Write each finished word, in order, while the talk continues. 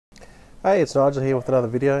Hey, it's Nigel here with another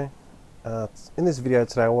video. In this video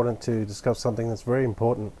today I wanted to discuss something that's very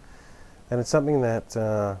important, and it's something that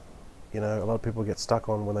a lot of people get stuck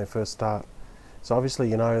on when they first start. So obviously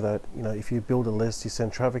you know that if you build a list, you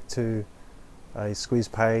send traffic to a squeeze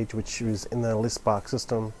page which is in the list spark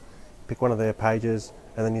system, pick one of their pages,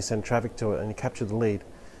 and then you send traffic to it and you capture the lead.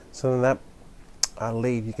 So then that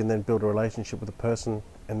lead, you can then build a relationship with the person,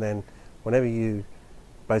 and then whenever you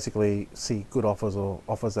basically see good offers or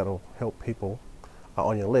offers that'll help people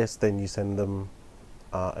on your list, then you send them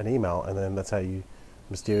an email, and then that's how you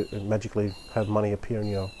magically have money appear in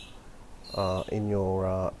your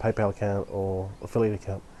PayPal account or affiliate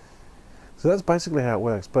account. So that's basically how it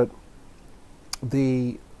works. But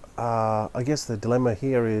the I guess the dilemma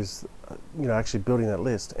here is actually building that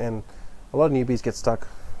list, and a lot of newbies get stuck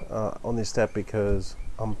on this step because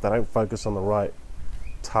they don't focus on the right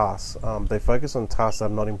tasks. They focus on tasks that are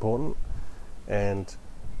not important, and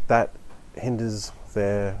that hinders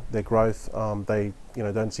their growth. They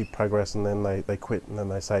don't see progress, and then they quit, and then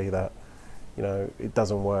they say that it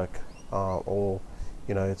doesn't work, or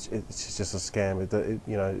it's just a scam.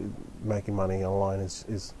 Making money online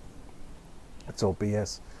is it's all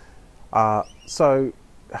BS. So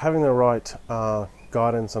having the right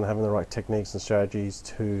guidance and having the right techniques and strategies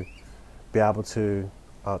to be able to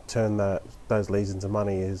turn those leads into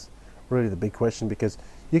money is really the big question, because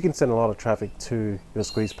you can send a lot of traffic to your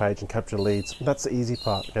squeeze page and capture leads. That's the easy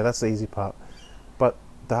part. Okay, that's the easy part. But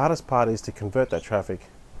the hardest part is to convert that traffic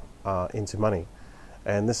into money.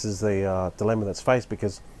 And this is the dilemma that's faced,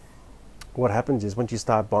 because what happens is once you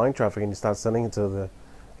start buying traffic and you start sending it to the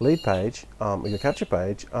lead page or your capture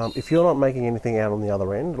page, if you're not making anything out on the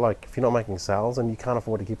other end, like if you're not making sales, and you can't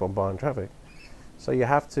afford to keep on buying traffic. So you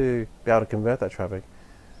have to be able to convert that traffic.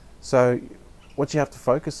 So what you have to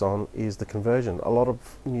focus on is the conversion. A lot of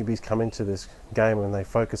newbies come into this game and they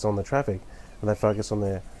focus on the traffic, and they focus on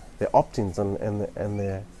their opt-ins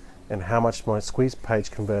and how much my squeeze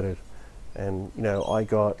page converted. And I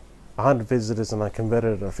got 100 visitors and I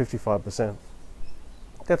converted it at 55%.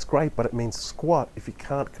 That's great, but it means squat if you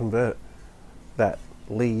can't convert that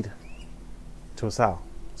lead to a sale.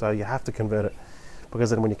 So you have to convert it,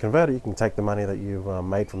 because then when you convert it, you can take the money that you've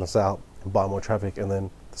made from the sale and buy more traffic, and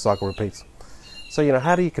then the cycle repeats. So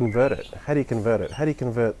how do you convert it? How do you convert it? How do you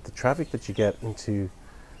convert the traffic that you get into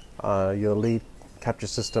your lead capture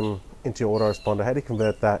system, into your autoresponder? How do you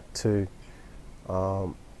convert that to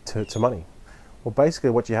money? Well,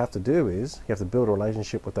 basically what you have to do is you have to build a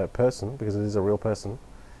relationship with that person, because it is a real person,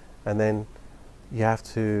 and then you have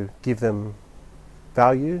to give them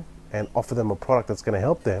value and offer them a product that's going to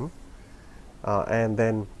help them, and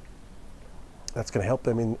then that's going to help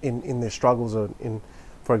them in their struggles. Or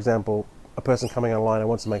for example, a person coming online and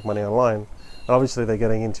wants to make money online, and obviously they're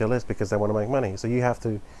getting into your list because they want to make money. So you have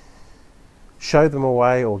to show them a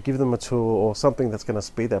way, or give them a tool or something that's going to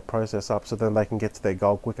speed that process up, so then they can get to their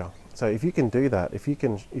goal quicker. So if you can do that, if you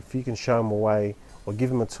can show them a way, or give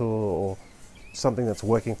them a tool or something that's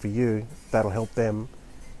working for you that'll help them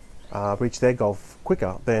reach their goal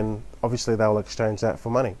quicker, then obviously they'll exchange that for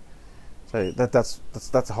money. So that's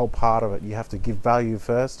the whole part of it. You have to give value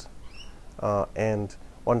first, and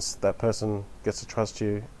once that person gets to trust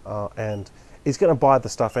you, and is going to buy the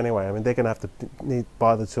stuff anyway. I mean, they're going to have to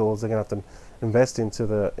buy the tools. They're going to have to invest into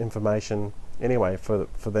the information anyway for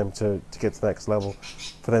them to get to the next level,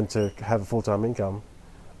 for them to have a full-time income.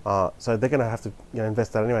 So they're going to have to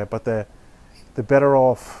invest that anyway. But they're better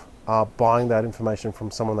off buying that information from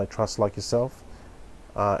someone they trust, like yourself,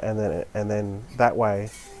 and then that way,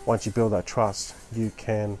 once you build that trust, you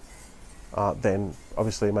can then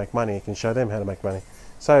obviously make money. You can show them how to make money.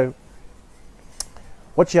 So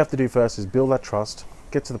what you have to do first is build that trust,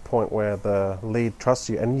 get to the point where the lead trusts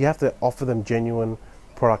you, and you have to offer them genuine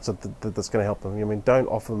products that's going to help them. I mean, don't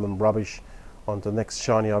offer them rubbish on the next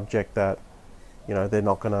shiny object that it's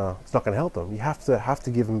not going to help them. You have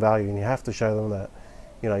to give them value, and you have to show them that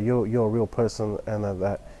you're a real person, and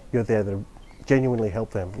that you're there to genuinely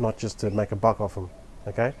help them, not just to make a buck off them.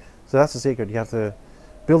 Okay, so that's the secret. You have to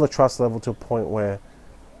build a trust level to a point where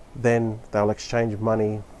then they'll exchange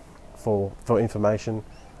money for information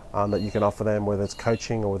that you can offer them, whether it's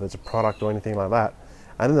coaching or whether it's a product or anything like that.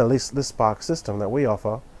 And in the list spark system that we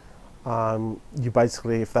offer, you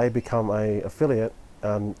basically, if they become a affiliate,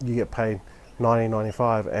 you get paid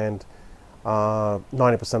 95, and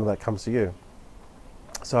 90% of that comes to you.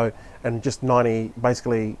 So, and just 90,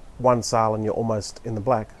 basically one sale and you're almost in the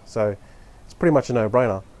black. So it's pretty much a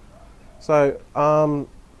no-brainer. So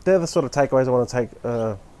they're the sort of takeaways I want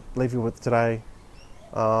to leave you with today.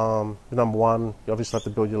 Number one, you obviously have to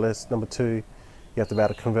build your list. Number two, you have to be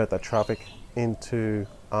able to convert that traffic into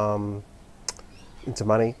into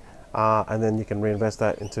money, and then you can reinvest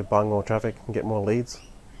that into buying more traffic and get more leads.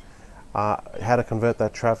 How to convert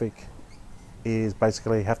that traffic is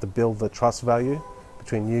basically you have to build the trust value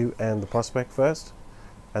between you and the prospect first,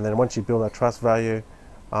 and then once you build that trust value,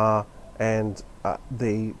 and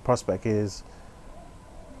the prospect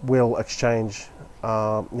will exchange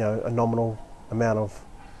a nominal amount of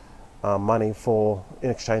money in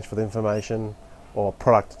exchange for the information or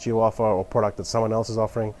product that you offer or product that someone else is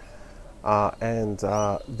offering, and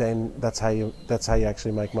then that's how you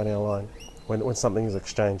actually make money online, when something is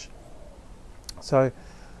exchanged. So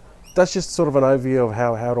that's just sort of an overview of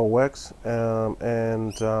how it all works,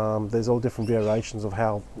 and there's all different variations of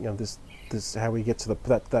how this how we get to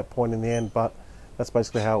that point in the end, but that's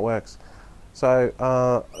basically how it works. So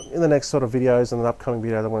in the next sort of videos and the upcoming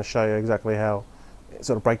videos, I want to show you exactly how,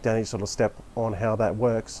 sort of break down each sort of step on how that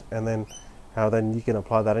works, and then how then you can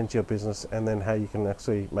apply that into your business, and then how you can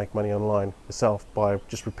actually make money online yourself by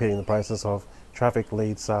just repeating the process of traffic,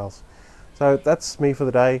 leads, sales. So that's me for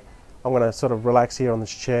the day. I'm going to sort of relax here on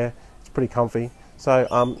this chair. It's pretty comfy. So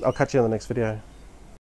I'll catch you in the next video.